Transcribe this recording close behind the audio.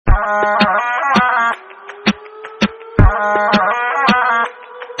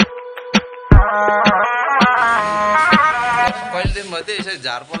कहिलेदेखि मात्रै यसरी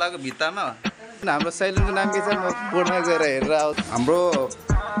झार पोलाको भित्तामा हाम्रो सैलुनको नाम के छ म बोर्डमा गएर हेरेर आउँछु। हाम्रो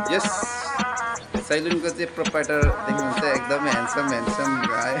यस सैलुनको चाहिँ प्रोप्राइटर देख्नुहुन्छ एकदमै ह्यान्डसम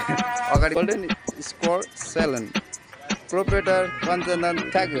गाई अगाडि golden square salon proprietor कञ्चनन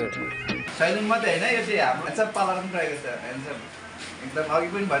Thakur. Salon मात्रै होइन यो चाहिँ हाम्रो ह्यान्डसम पार्लर पनि रहेको छ। ह्यान्डसम एकदम अघि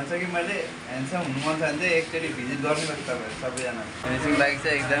पनि भनिसकेँ मैले, ह्यान्डसम हुनु मन छ भने चाहिँ एकचोटि भिजिट गर्नुपर्छ तपाईँहरू सबैजना। फिनिसिङ लागि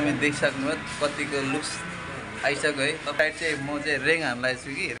चाहिँ एकदमै देखिसक्नुभयो कतिको लुक्स आइसक्यो है। तपाईँ चाहिँ म चाहिँ रेङ हान्लाई छु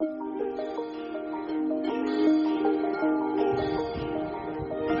कि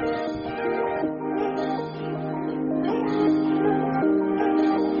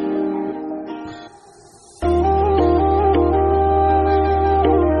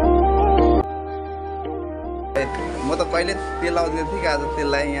म त पहिले तेल लाउँदै थिएँ कि आज तेल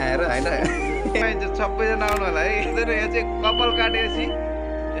लगाएँ यहाँ आएर होइन। सबैजना आउनु होला है। यहाँ चाहिँ कपाल काटेपछि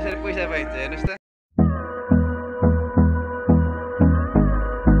यसरी पैसा पाइन्छ हेर्नुहोस् त।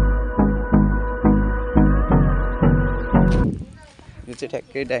 यो चाहिँ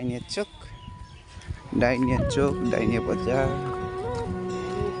ठ्याक्कै डाइनिया चोक डाइनिया बजार।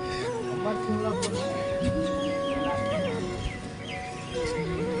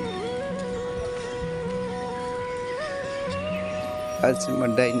 आज चाहिँ म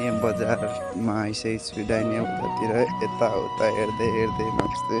डाइनिया बजारमा आइसकेको छु। डाइनिया बजारतिर यताउता हेर्दै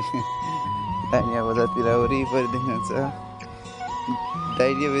नमस्ते डाइनिया बजारतिर वरिपरि देख्नुहुन्छ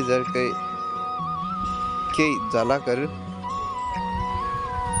डाइनिया बजारकै केही झलकहरू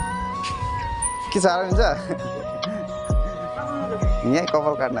के साह्रो हुन्छ यहीँ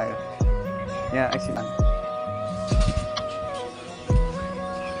कपाल काट्न आयो यहाँ एकछिन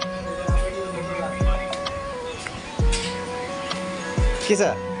के छ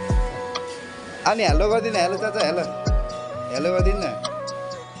अनि हेलो गरिदिनु। हेलो चाचा हेलो गरिदिनु न।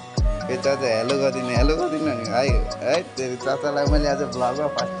 ए चाचा हेलो गरिदिनु नि है त्यो चाचालाई मैले आज भ्लगमा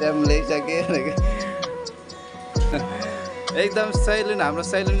फर्स्ट टाइम ल्याइसकेँ। एकदम सैलुन हाम्रो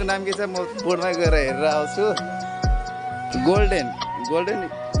सैलुनको नाम के छ म बोर्डमा गएर हेरेर आउँछु। Golden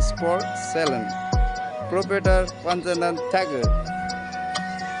square salon proprietor कञ्चनन Thakur.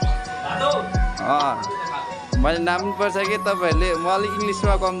 मैले नाम पनि पर्छ कि तपाईँहरूले, म अलिक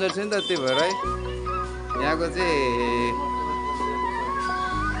इङ्ग्लिसमा कमजोर छु नि त त्यो भएर है। यहाँको चाहिँ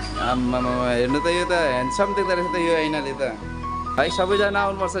हेर्नु त यो त ह्यान्डसम देख्दो रहेछ त यो ऐनाले त है। सबैजना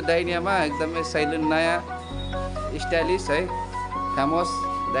आउनुपर्छ डाइनियामा, एकदमै सैलुन नयाँ स्टाइलिस है, फेमस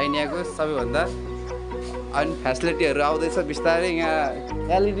डाइनियाको सबैभन्दा। अनि फेसिलिटीहरू आउँदैछ बिस्तारै। यहाँ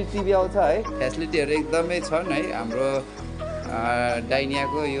एलइडी टिभी आउँछ है, फेसिलिटीहरू एकदमै छन् है हाम्रो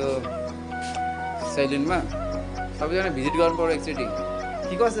डाइनियाको यो सैलुनमा। सबैजना भिजिट गर्नु पर्यो एकचोटि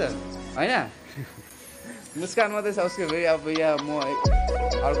के कसो होइन। मुस्कान मात्रै छ उसको फेरि। अब यहाँ म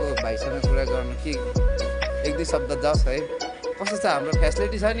अर्को भाइसँग कुरा गर्नु कि एक दुई शब्द जाओस् है। कस्तो छ हाम्रो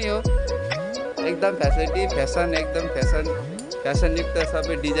फेसिलिटी छ नि यो एकदम फेसिलिटी फेसन एकदम फेसनयुक्त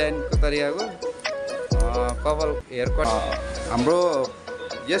सबै डिजाइनको तरिकाको कपाल हेयरकट। हाम्रो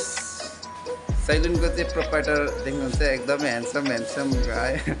यस सैलुनको चाहिँ प्रोप्राइटर देख्नुहुन्छ एकदमै ह्यान्डसम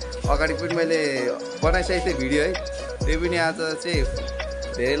गाई अगाडि पनि मैले बनाइसकेको थिएँ भिडियो है। त्यो पनि आज चाहिँ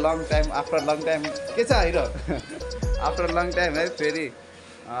धेरै long time after long time के छ हिरो आफ्टर लङ टाइम है फेरि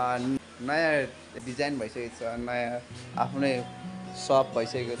नयाँ डिजाइन भइसकेको छ, नयाँ आफ्नै सप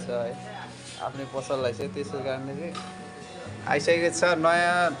भइसकेको छ है, आफ्नै पसल आइसक्यो। त्यसको कारणले चाहिँ आइसकेको छ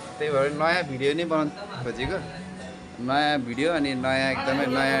नयाँ। त्यही भएर नयाँ भिडियो नै बनाउनु खोजेको, नयाँ भिडियो अनि नयाँ एकदमै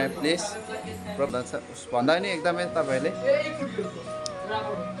नयाँ प्लेस भन्दा नि एकदमै तपाईँहरूले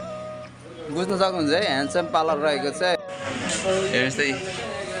बुझ्न सक्नुहुन्छ है। ह्यान्डसम पार्लर रहेको छ हेर्नुहोस् त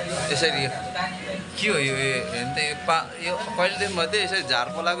यसरी के हो यो हेर्नु त यो कहिलेदेखि मात्रै यसरी झार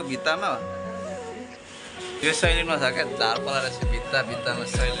पोलाको भित्तामा यो सैलुनमा छ क्या। झार पोला रहेछ भित्तामा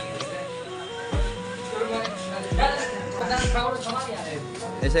सैलुन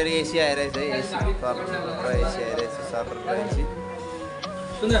यसरी एसी आइरहेछ है। एसी आइरहेछ सर एसी।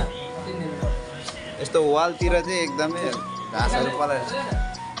 यस्तो वालतिर चाहिँ एकदमै घाँसहरू पलाइरहेछ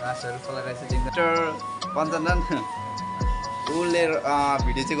मिस्टर कञ्चनन उसले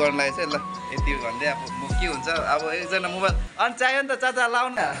भिडियो चाहिँ गर्नु लागेको छ ल। यति भन्दै अब म के हुन्छ अब एकजना मोबाइल अनि चाहियो नि त चाचा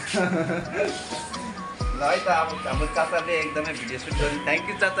लाउनु न ल है त। अब हाम्रो चाचाले एकदमै भिडियो सुट गर्नु थ्याङ्क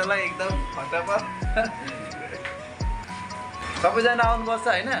यू चाचालाई एकदम फटाफट। सबैजना आउनुपर्छ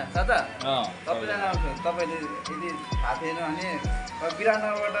होइन चाचा, सबैजना आउनुपर्छ। तपाईँले यदि थाहा थिएन भने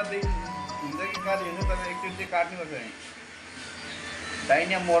बिरानोबाटदेखि हुन्छ कि कति हुन्छ तपाईँ एकचोटि चाहिँ काट्नुपर्छ है।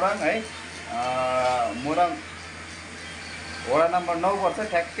 डाइनिया मोरङ है, मोरङ वडा नम्बर 9 पर्छ,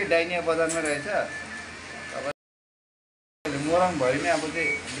 ठ्याक्कै डाइनिया बजारमा रहेछ। मोरङ भयो नि अब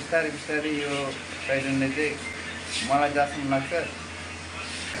चाहिँ बिस्तारै बिस्तारै यो सैलुनले चाहिँ मलाई जहाँसम्म लाग्छ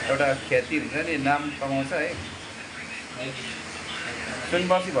एउटा ख्याति हुन्छ नि, नाम कमाउँछ है।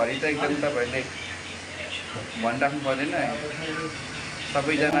 सुनबर्सीभरि त एकदम तपाईँहरूले भनिराख्नु पर्दैन है,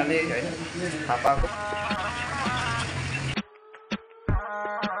 सबैजनाले होइन थाहा पाएको।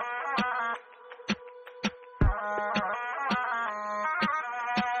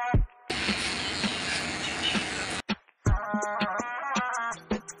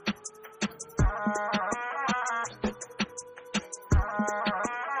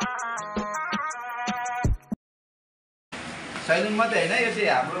 सैलुन मात्रै होइन, यो चाहिँ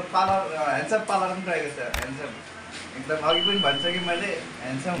हाम्रो पार्लर ह्यान्डसम पार्लर पनि रहेको छ। ह्यान्डसम एकदम अघि पनि भनिसकेँ मैले,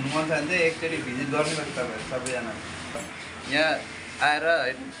 ह्यान्डसम हुनु मन छ भने चाहिँ एकचोटि भिजिट गर्नुपर्छ तपाईँहरू सबैजना। यहाँ आएर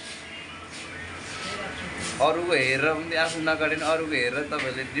होइन अरूको हेरेर पनि आफू नगरे पनि अरूको हेरेर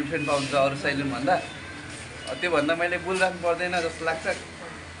तपाईँहरूले डिफ्रेन्ट पाउँछ अरू सैलुनभन्दा। त्योभन्दा मैले बोलिराख्नु पर्दैन जस्तो लाग्छ।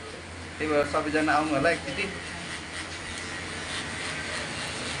 त्यही भएर सबैजना आउनु होला एकचोटि।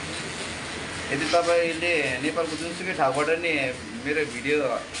 यदि तपाईँले नेपालको जुनसुकै ठाउँबाट नि मेरो भिडियो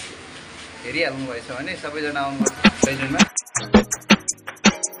हेरिहाल्नु भएछ भने सबैजना आउनुपर्छ सैलुनमा।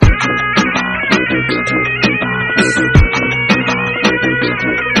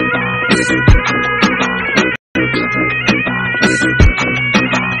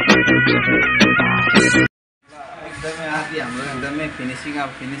 एकदमै आदि हाम्रो एकदमै फिनिसिङ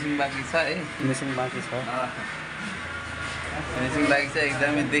बाँकी छ है। फिनिसिङ बाँकी छ। फिनिसिङ बाँकी छ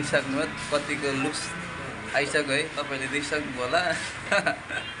एकदमै। देखिसक्नु कतिको लुक्स आइसक्यो है, तपाईँले देखिसक्नु होला।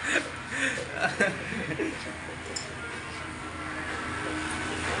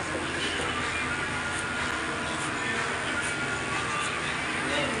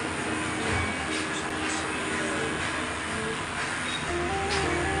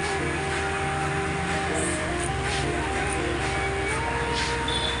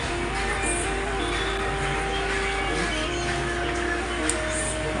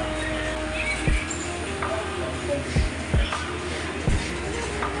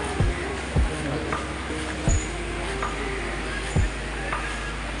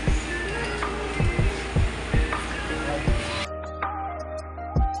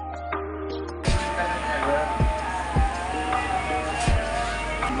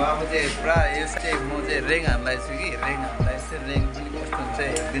 अब चाहिँ पुरा यो चाहिँ म चाहिँ रेङ हान्दैछु कि, रेङ हान्दैछु। रेङ पनि कस्तो हुन्छ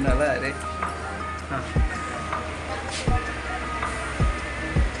हेरिदिनु होला अरे।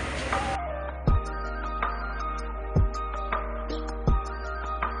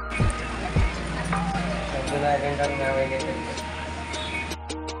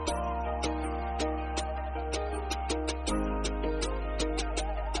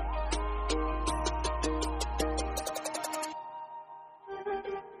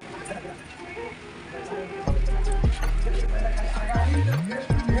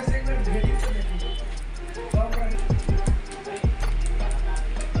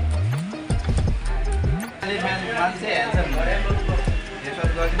 मान्छे ह्यान्डसम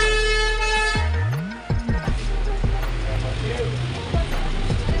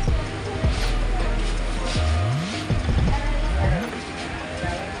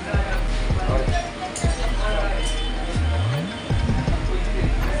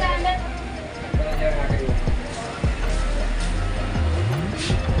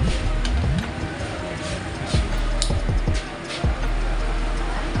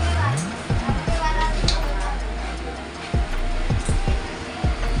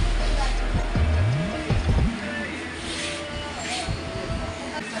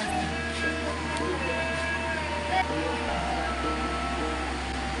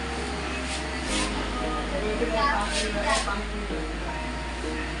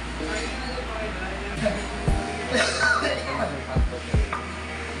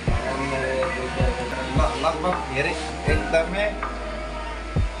लगभग धेरै एकदमै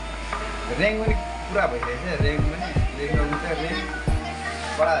रेङ पनि पुरा भइसकेको छ। रेङ पनि देख्नु छ, रेङ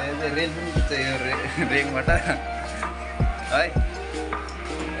बडा रेल पनि पुग्छ यो रेङबाट है।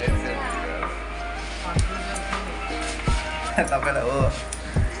 तपाईँलाई हो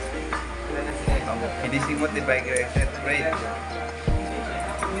अब फिनिसिङ मात्रै बाइक रहेको छ पुरै।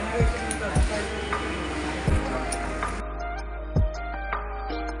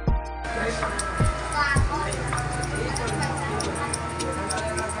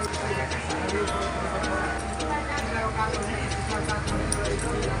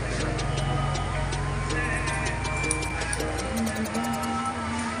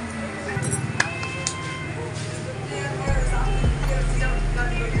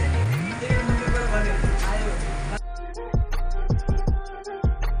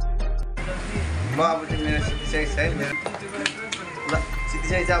 ल अब चाहिँ मेरो सिधिसकेको छ है मेरो ल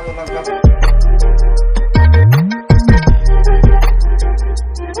सिधिसकेको छ अब लगभग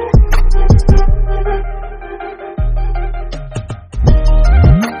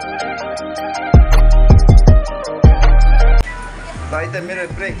त मेरो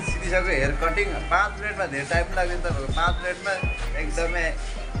पुरै सिधिसक्यो हेयर कटिङ 5 मिनटमा धेरै टाइम लाग्दैन तपाईँको 5 मिनटमा एकदमै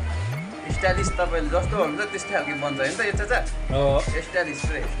स्टाइलिस तपाईँले जस्तो हुन्छ त्यस्तै खालको बन्छ होइन त यो चाचा स्टाइलिस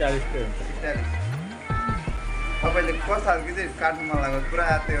पुरै स्टाइलिस तपाईँले कस्तो खालको चाहिँ काट्नु मन लाग्यो पुरा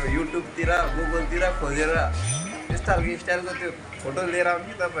त्यो युट्युबतिर गुगलतिर खोजेर त्यस्तो खालको स्टाइलको त्यो फोटो लिएर आउनु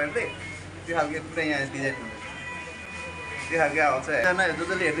कि तपाईँहरूले त्यो खालको पुरै यहाँ डिजाइन हुन्छ त्यो खालको आउँछ होइन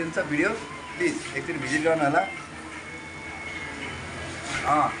जसले हेरिदिन्छ भिडियो प्लिज एकचोटि भिजिट गर्नु होला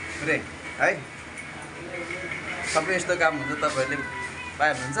पुरै है सबै यस्तो काम हुन्छ तपाईँहरूले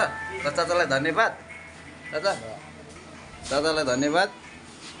पाइहाल्नुहुन्छ र चाचालाई धन्यवाद चाचालाई धन्यवाद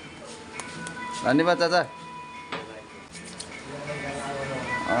चाचा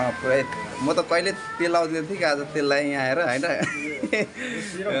पुरै म त कहिले तेल लाउँदैन थिएँ कि आज तेल लगाएँ यहाँ आएर होइन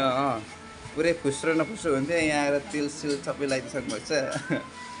पुरै फुस्रो नफुस्रो हुन्थ्यो यहाँ आएर तेल सिल सबै लगाइदिइसक्नु भएको छ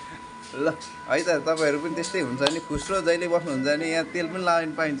ल है त तपाईँहरू पनि त्यस्तै हुन्छ नि फुस्रो जहिले बस्नुहुन्छ नि यहाँ तेल पनि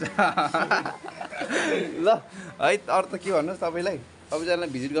लगाउनु पाइन्छ ल है अरू त के भन्नुहोस् तपाईँलाई सबैजनालाई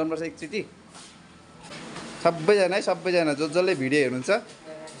भिजिट गर्नुपर्छ एकचोटि सबैजना है सबैजना जसले भिडियो हेर्नुहुन्छ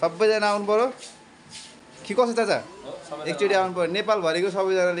सबैजना आउनु पऱ्यो कि कस्तो चाचा एकचोटि आउनु पऱ्यो नेपालभरिको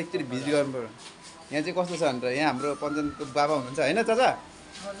सबैजनाले एकचोटि भिजिट गर्नु पऱ्यो यहाँ चाहिँ कस्तो छ भनेर यहाँ हाम्रो पञ्चायतको बाबा हुनुहुन्छ होइन चाचा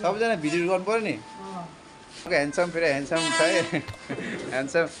सबैजना भिजिट गर्नु पऱ्यो नि ह्यान्डसम फेरि ह्यान्डसम छ है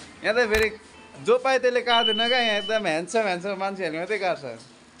ह्यान्डसम यहाँ त फेरि जो पायो त्यसले काट्दैन क्या यहाँ एकदम ह्यान्डसम मान्छेहरूले मात्रै काट्छ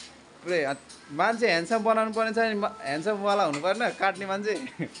पुरै मान्छे ह्यान्डसम बनाउनु पर्ने छ नि ह्यान्डसमवाला हुनु पर्ने काट्ने मान्छे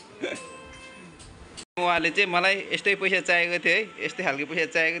उहाँले चाहिँ मलाई यस्तै पैसा चाहिएको थियो है यस्तै खालको पैसा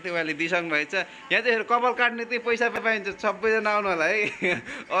चाहिएको थियो उहाँले दिइसक्नु भएको छ यहाँ चाहिँ कपाल काट्ने चाहिँ पैसा पाइन्छ सबैजना आउनु होला है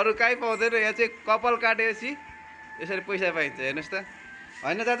अरू कहीँ पाउँदैन यहाँ चाहिँ कपाल काटेपछि यसरी पैसा पाइन्छ हेर्नुहोस् त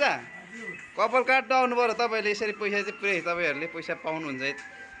होइन चाचा कपाल काट्नु आउनु पऱ्यो तपाईँहरूले यसरी पैसा चाहिँ पुरै तपाईँहरूले पैसा पाउनुहुन्छ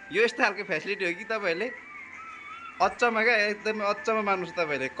यो यस्तो खालको फेसिलिटी हो कि तपाईँहरूले अचम्म क्या एकदमै अचम्म मान्नुहोस्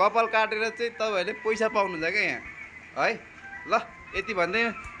तपाईँहरूले कपाल काटेर चाहिँ तपाईँहरूले पैसा पाउनुहुन्छ क्या यहाँ है ल यति भन्दै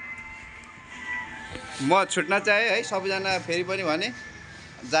म छुट्न चाहेँ है सबैजना फेरि पनि भने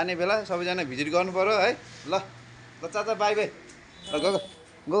जाने बेला सबैजना भिजिट गर्नु पऱ्यो है ल चाचा बाई बाई ल गएको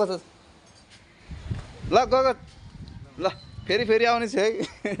ल गएको ल फेरि आउने छु है